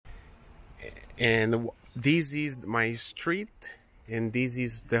And this is my street, and this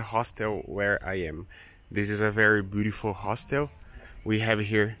is the hostel where I am. This is a very beautiful hostel. We have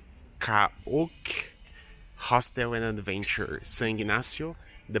here Caoc Hostel and Adventure, San Ignacio,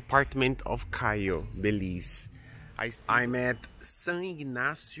 Department of Cayo, Belize. I'm at San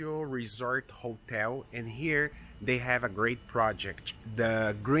Ignacio Resort Hotel, and here they have a great project,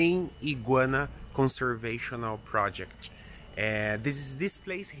 the Green Iguana Conservational Project. This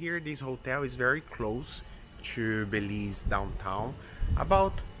place here, this hotel is very close to Belize downtown,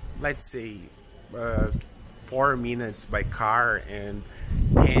 about, let's say, 4 minutes by car and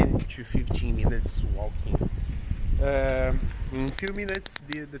 10 to 15 minutes walking. In a few minutes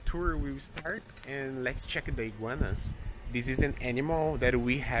the tour will start, and let's check the iguanas. This is an animal that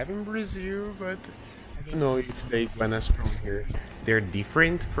we have in Brazil, but I don't know if the iguanas from here, they're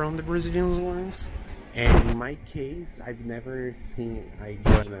different from the Brazilian ones. And in my case, I've never seen an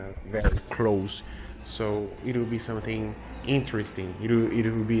iguana very close, so it will be something interesting. It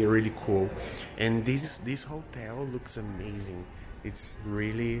will be really cool. And this hotel looks amazing. It's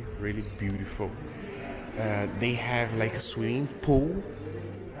really beautiful. They have like a swimming pool,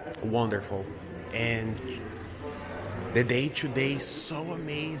 wonderful, and the day today is so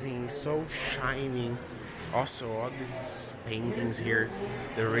amazing, so shining. Also, all these paintings here,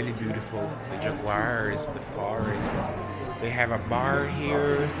 they're really beautiful. The jaguars, the forest. They have a bar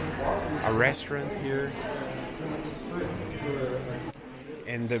here, a restaurant here,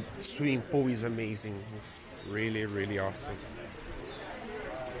 and the swimming pool is amazing. It's really awesome.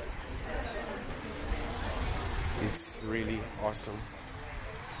 It's really awesome.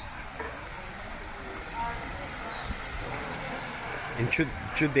 And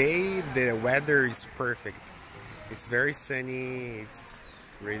today the weather is perfect. It's very sunny. It's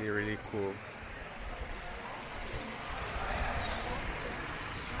really cool.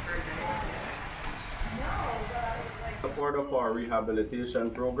 Part of our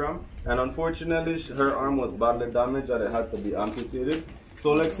rehabilitation program, and unfortunately her arm was badly damaged and it had to be amputated.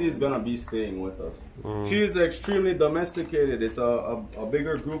 So Lexi is gonna be staying with us. She is extremely domesticated. It's a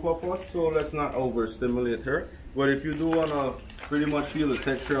bigger group of us, so let's not overstimulate her. But if you do wanna pretty much feel the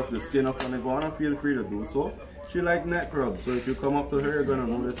texture of the skin of an iguana, feel free to do so. She like neck rubs, so if you come up to her, you're gonna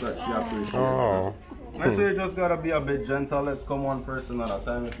notice that she appreciates that. I say you just gotta be a bit gentle. Let's come one person at a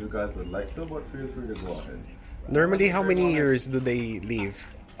time if you guys would like to, but feel free to go ahead. Normally, how many years do they live?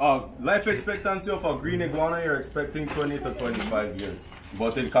 Life expectancy of a green iguana, you're expecting 20 to 25 years.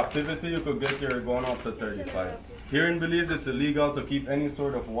 But in captivity, you could get your iguana up to 35. Here in Belize, it's illegal to keep any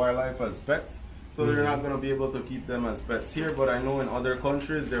sort of wildlife as pets. So you're not going to be able to keep them as pets here. But I know in other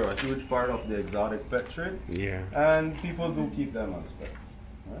countries, they're a huge part of the exotic pet trade. Yeah. And people do keep them as pets.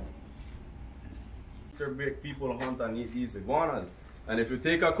 Right? People hunt and eat these iguanas. And if you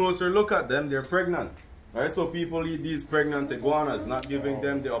take a closer look at them, they're pregnant. Right, so people eat these pregnant iguanas, not giving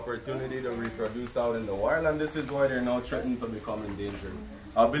them the opportunity to reproduce out in the wild, and this is why they're now threatened to become endangered.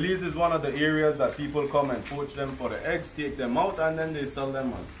 Belize is one of the areas that people come and poach them for the eggs, take them out, and then they sell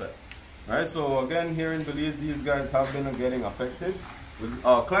them as pets. Right, so again, here in Belize, these guys have been getting affected.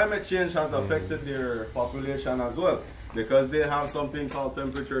 Climate change has affected their population as well, because they have something called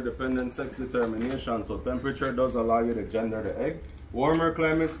temperature-dependent sex determination. So temperature does allow you to gender the egg. Warmer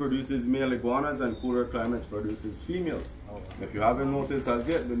climates produces male iguanas, and cooler climates produces females. If you haven't noticed as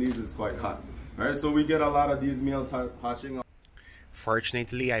yet, Belize is quite hot. Right, so we get a lot of these males hatching up.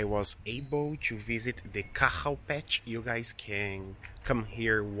 Fortunately, I was able to visit the Cajal Patch. You guys can come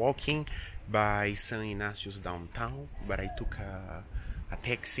here walking by San Ignacio's downtown, but I took a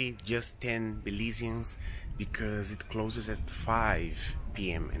taxi, just 10 Belizeans, because it closes at 5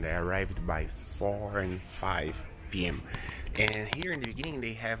 p.m. and I arrived by 4 and 5 p.m. And here in the beginning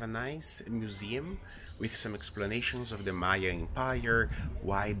they have a nice museum with some explanations of the Maya Empire,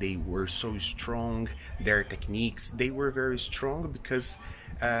 why they were so strong, their techniques. They were very strong because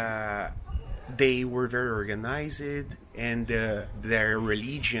they were very organized, and their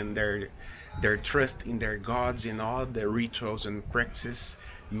religion, their trust in their gods and all the rituals and practices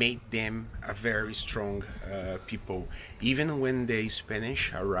made them a very strong people. Even when the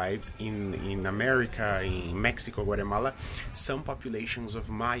Spanish arrived in America, in Mexico, Guatemala, some populations of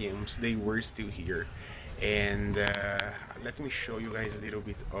Mayans, they were still here. And let me show you guys a little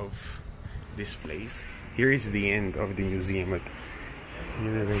bit of this place. Here is the end of the museum, but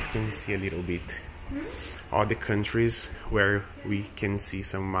you guys can see a little bit all the countries where we can see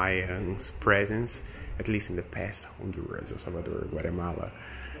some Mayans presence, at least in the past: Honduras, El Salvador, Guatemala,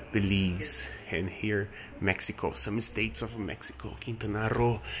 Belize, and here Mexico, some states of Mexico, Quintana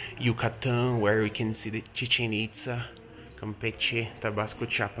Roo, Yucatan, where we can see the Chichen Itza Campeche, Tabasco,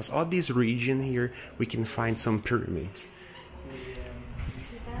 Chiapas. All this region here, we can find some pyramids.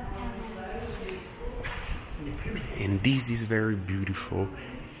 And this is very beautiful.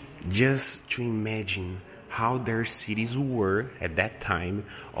 Just to imagine how their cities were at that time,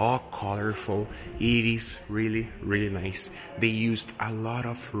 all colorful. It is really, really nice. They used a lot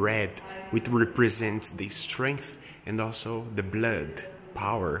of red, which represents the strength and also the blood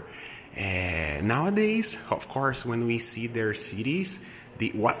power. Nowadays, of course, when we see their cities,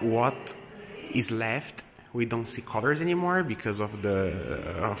 what is left, we don't see colors anymore because of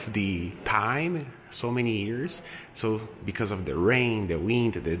the time, so many years. So because of the rain, the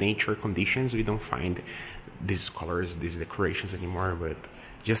wind, the nature conditions, we don't find these colors, these decorations anymore. But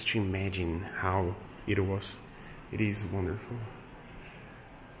just to imagine how it was, it is wonderful,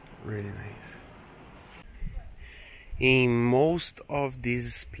 really nice. In most of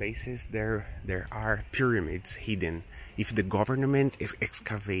these places, there are pyramids hidden. If the government is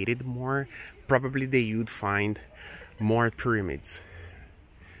excavated more, probably they would find more pyramids.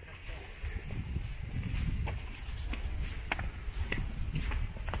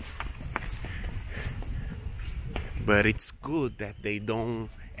 But it's good that they don't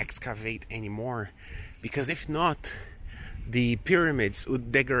excavate anymore, because if not, the pyramids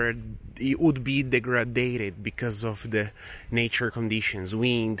would be degraded because of the nature conditions,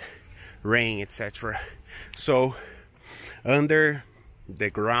 wind, rain, etc. So under the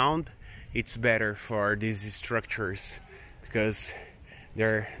ground, it's better for these structures because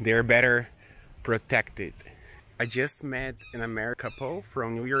they're better protected. I just met an American couple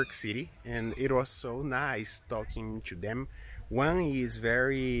from New York City, and it was so nice talking to them. One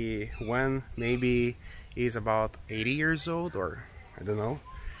maybe is about 80 years old, or I don't know.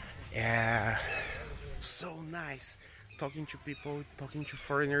 Yeah, so nice talking to people, talking to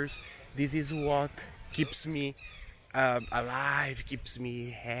foreigners. This is what keeps me alive, keeps me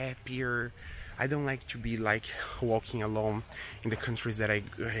happier. I don't like to be like walking alone in the countries that I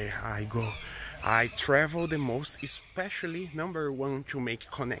go. I travel the most, especially number one, to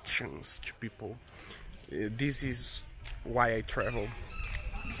make connections to people. This is why I travel.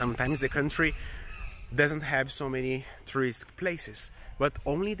 Sometimes the country doesn't have so many tourist places, but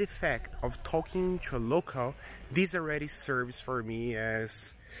only the fact of talking to a local, this already serves for me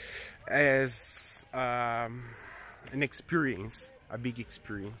as an experience, a big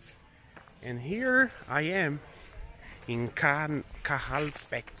experience. And here I am in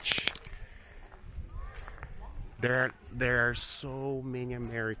Cajalpech. There are so many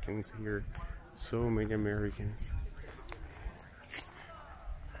Americans here, so many Americans.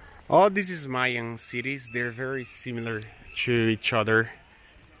 All these Mayan cities, they're very similar to each other.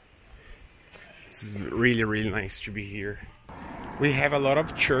 It's really, really nice to be here. We have a lot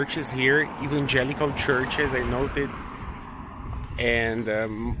of churches here, evangelical churches, I noted. And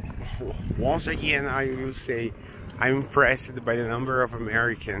once again, I will say, I'm impressed by the number of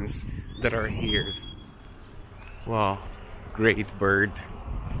Americans that are here. Wow, great bird.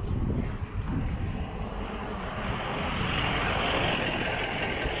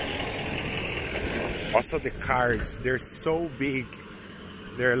 Also the cars, they're so big.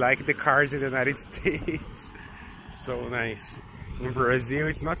 They're like the cars in the United States. So nice. In Brazil,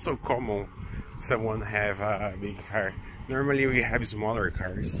 it's not so common someone have a big car. Normally we have smaller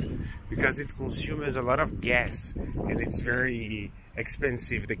cars because it consumes a lot of gas and it's very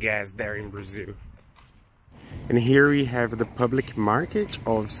expensive, the gas there in Brazil. And here we have the public market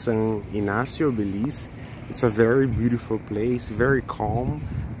of San Ignacio, Belize. It's a very beautiful place, very calm,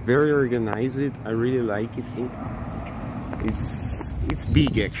 very organized. I really like it. It's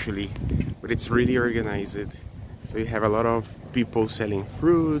big actually, but it's really organized. So you have a lot of people selling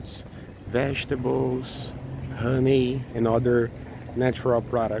fruits, vegetables, honey, and other natural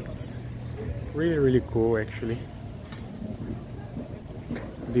products. Really, really cool actually.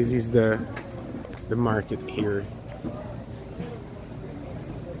 This is the market here.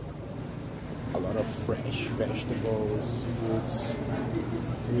 A lot of fresh vegetables, fruits.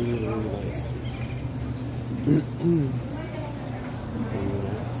 Really, really nice.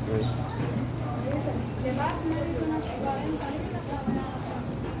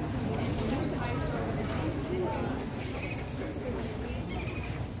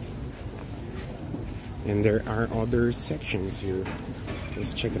 And there are other sections here.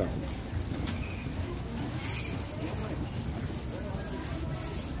 Let's check it out.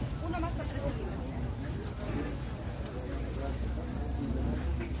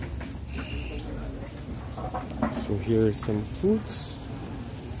 So here are some foods,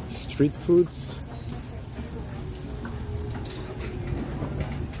 street foods.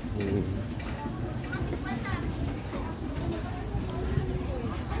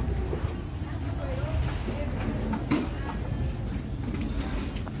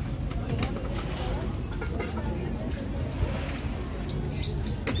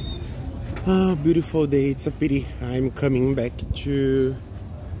 Oh, beautiful day. It's a pity I'm coming back to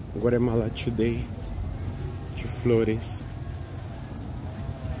Guatemala today, to Flores,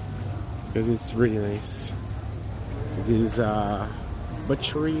 because it's really nice. This is a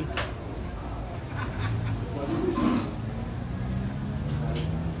butchery.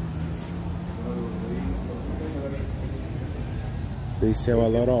 They sell a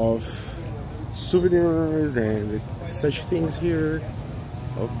lot of souvenirs and such things here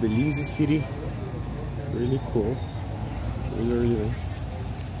of Belize city. Really cool. Really nice.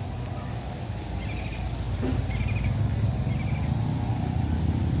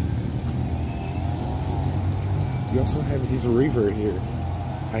 We also have this river here.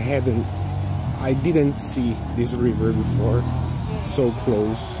 I didn't see this river before, so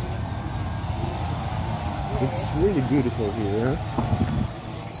close. It's really beautiful here,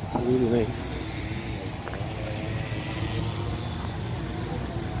 huh? Really nice.